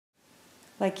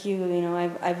like you know,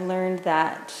 I've learned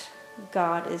that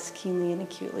God is keenly and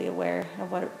acutely aware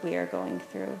of what we are going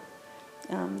through.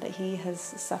 That he has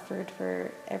suffered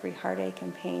for every heartache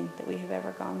and pain that we have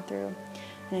ever gone through.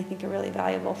 And I think a really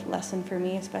valuable lesson for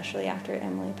me, especially after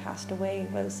Emily passed away,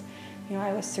 was, you know,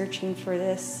 I was searching for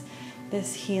this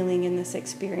healing and this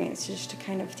experience just to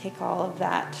kind of take all of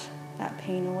that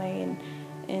pain away.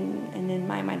 And in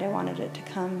my mind, I wanted it to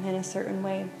come in a certain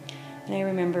way. And I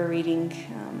remember reading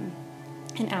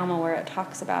in Alma where it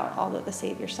talks about all that the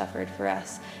Savior suffered for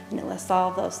us, and it lists all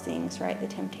of those things, right? The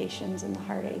temptations and the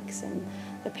heartaches and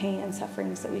the pain and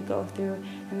sufferings that we go through.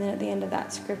 And then at the end of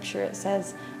that scripture it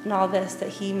says, "And all this that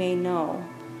he may know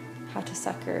how to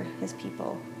succor his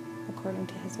people according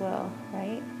to his will,"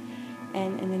 right?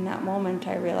 And in that moment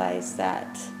I realized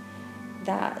that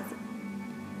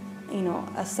you know,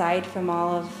 aside from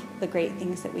all of the great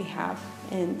things that we have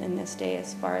in this day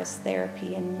as far as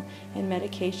therapy and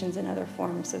medications and other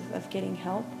forms of getting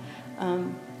help,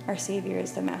 our Savior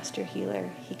is the master healer.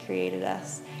 He created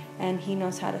us, and he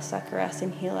knows how to succor us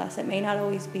and heal us. It may not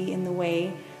always be in the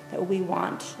way that we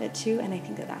want it to, and I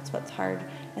think that that's what's hard,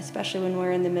 especially when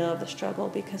we're in the middle of the struggle,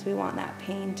 because we want that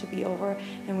pain to be over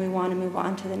and we want to move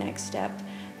on to the next step.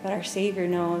 But our Savior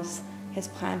knows his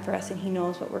plan for us, and he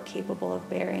knows what we're capable of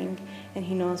bearing, and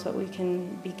he knows what we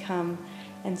can become.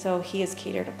 And so he has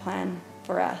catered a plan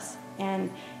for us. And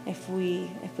if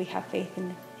we have faith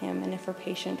in him, and if we're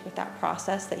patient with that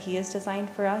process that he has designed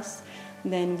for us,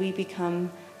 then we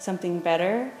become something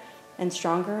better and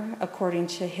stronger according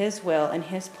to his will and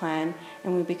his plan,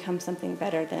 and we become something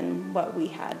better than what we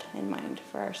had in mind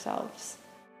for ourselves.